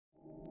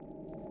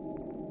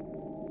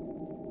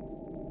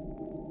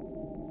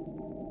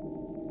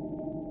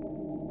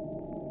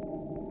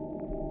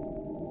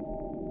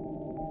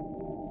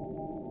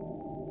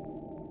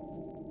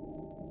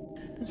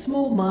The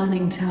small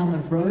mining town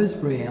of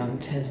Rosebery on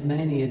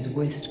Tasmania's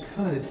west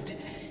coast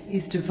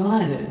is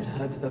divided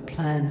over the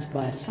plans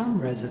by some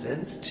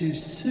residents to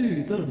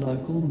sue the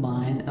local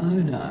mine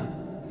owner.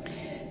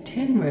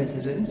 10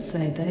 residents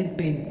say they've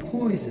been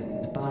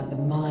poisoned by the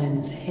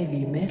mine's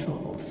heavy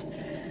metals,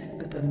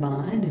 but the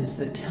mine is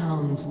the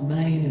town's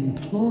main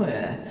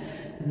employer,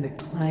 and the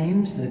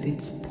claims that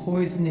it's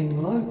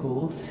poisoning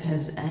locals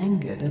has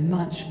angered a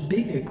much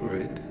bigger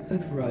group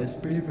of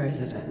Rosebery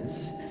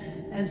residents,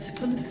 as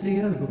Felicity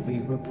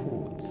Ogilvie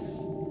reports.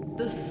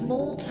 The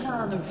small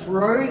town of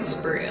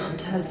Rosebery on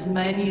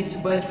Tasmania's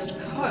west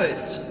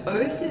coast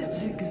owes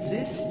its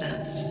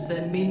existence to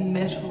the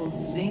min-metal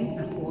zinc,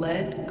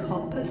 lead,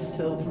 copper,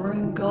 silver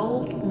and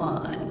gold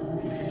mine.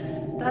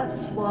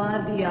 That's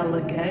why the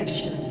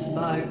allegations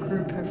by a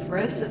group of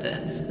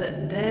residents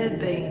that they're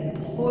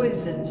being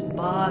poisoned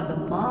by the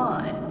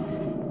mine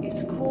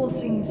is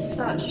causing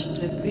such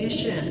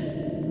division.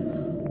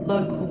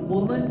 Local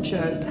woman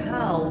Jo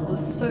Powell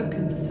was so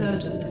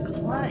concerned at the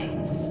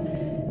claims,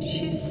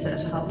 she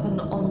set up an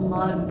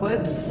online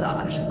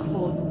website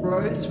called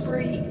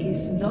Rosebery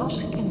Is Not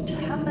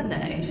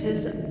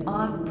Contaminated,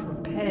 I'm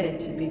Prepared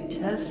to Be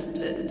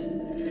Tested.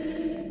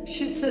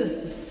 She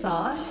says the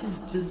site is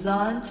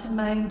designed to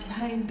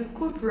maintain the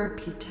good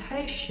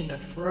reputation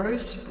of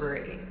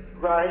Rosebery.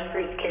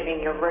 Rosebery's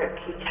getting a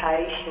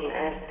reputation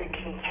as the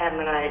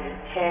contaminated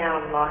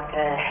town, like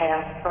our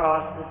house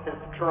prices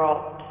have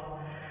dropped.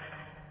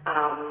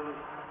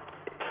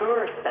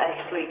 Tourists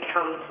actually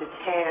come to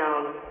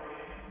town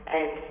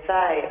and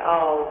say,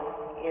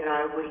 oh, you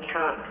know, we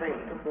can't drink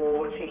the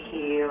water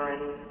here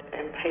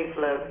and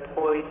people are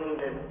poisoned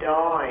and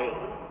dying.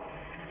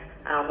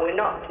 We're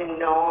not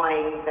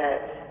denying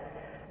that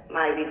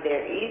maybe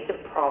there is a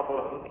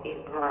problem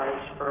in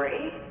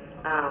Rosebery,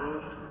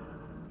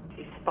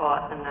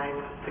 despite the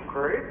name of the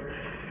group.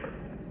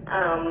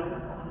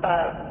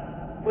 But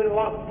we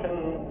want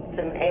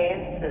some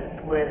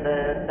answers,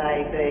 whether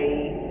they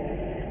be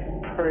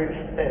proof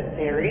that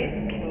there is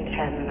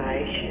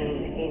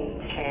contamination in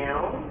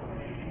town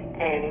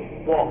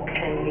and what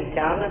can be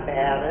done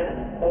about it,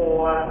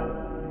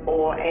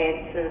 or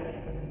answers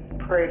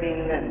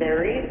proving that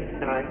there is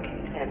no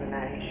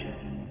contamination.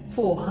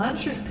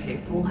 400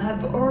 people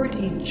have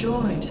already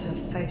joined her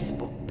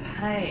Facebook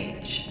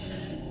page,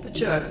 but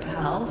Jo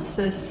Powell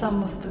says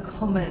some of the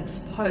comments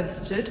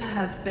posted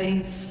have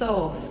been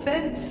so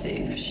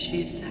offensive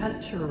she's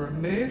had to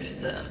remove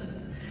them.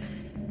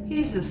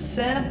 Here's a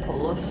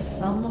sample of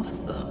some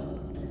of them.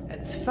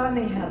 It's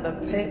funny how the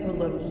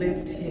people have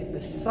lived here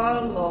for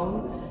so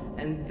long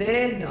and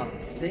they're not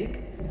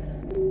sick.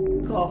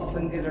 Go off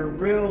and get a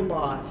real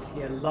life,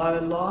 you low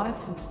life,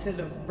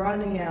 instead of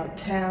running our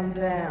town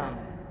down.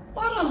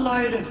 What a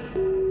load of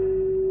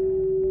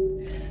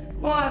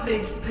Why are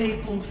these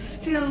people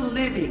still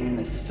living in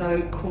a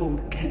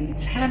so-called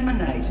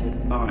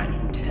contaminated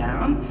mining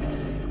town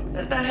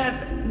that they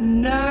have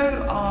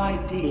no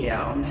idea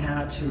on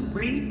how to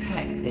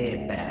repack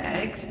their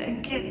bags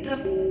and get the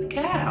f***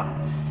 out,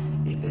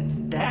 if it's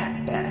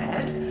that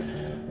bad?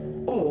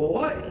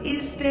 Or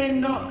is there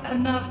not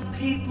enough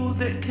people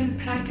that can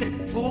pack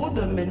it for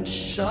them and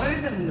show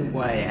them the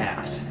way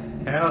out?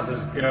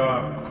 Houses go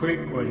up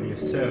quick when you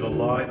set a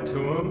light to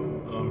them.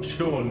 I'm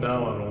sure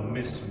no one will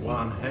miss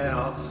one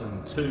house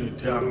and two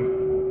dung.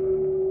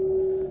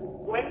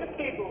 When the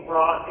people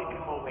write the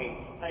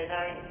comments, they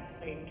don't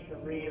seem to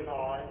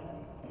realise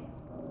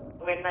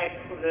when they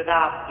put it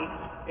up,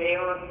 it's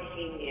their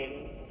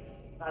opinion,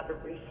 but it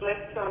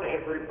reflects on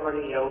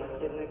everybody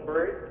else in the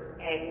group,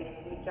 and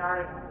we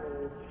don't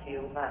all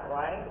feel that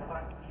way.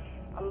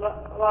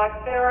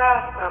 Like there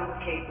are some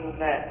people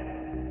that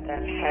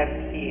have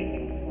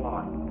feelings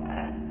like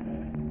that,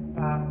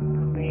 but I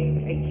mean,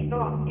 it's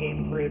not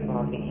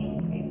everybody.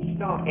 It's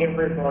not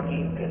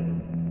everybody that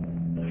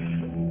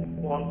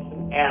wants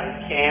them out of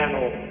town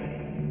or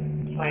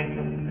plans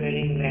on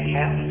burning their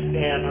house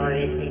down or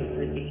anything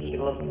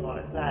ridiculous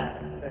like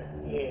that. But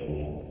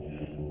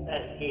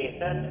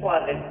that's why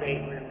they've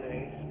been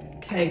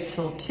removed. Kay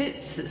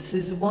Saltitsis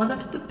is one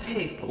of the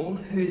people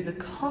who the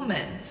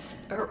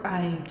comments are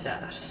aimed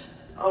at.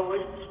 I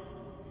was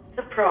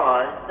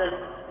surprised that,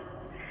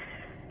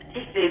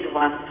 particularly the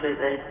ones where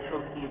they're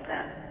talking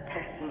about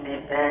packing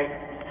their bags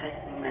and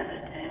taking them out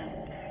of town.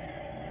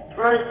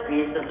 Rosebery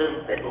is a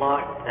little bit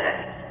like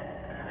that.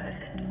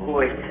 It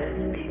always has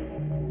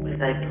been, where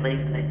they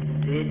believe they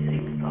can do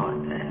things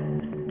like that.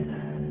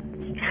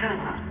 But you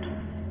can't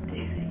do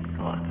things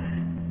like that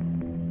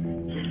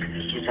just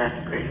because you don't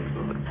agree with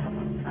what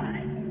someone's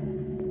saying.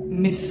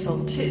 Miss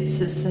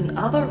Saltitsis and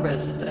other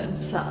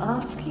residents are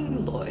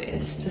asking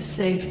lawyers to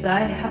see if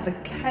they have a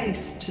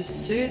case to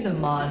sue the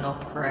mine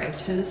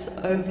operators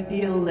over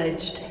the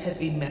alleged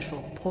heavy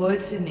metal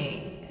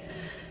poisoning.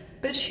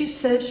 But she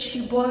says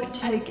she won't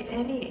take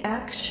any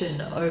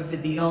action over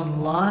the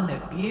online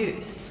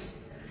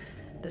abuse.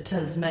 The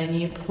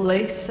Tasmanian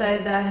police say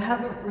they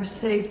haven't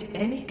received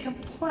any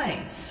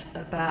complaints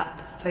about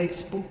the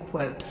Facebook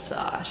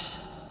website.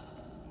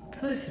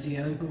 Felicity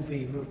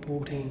Ogilvie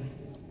reporting.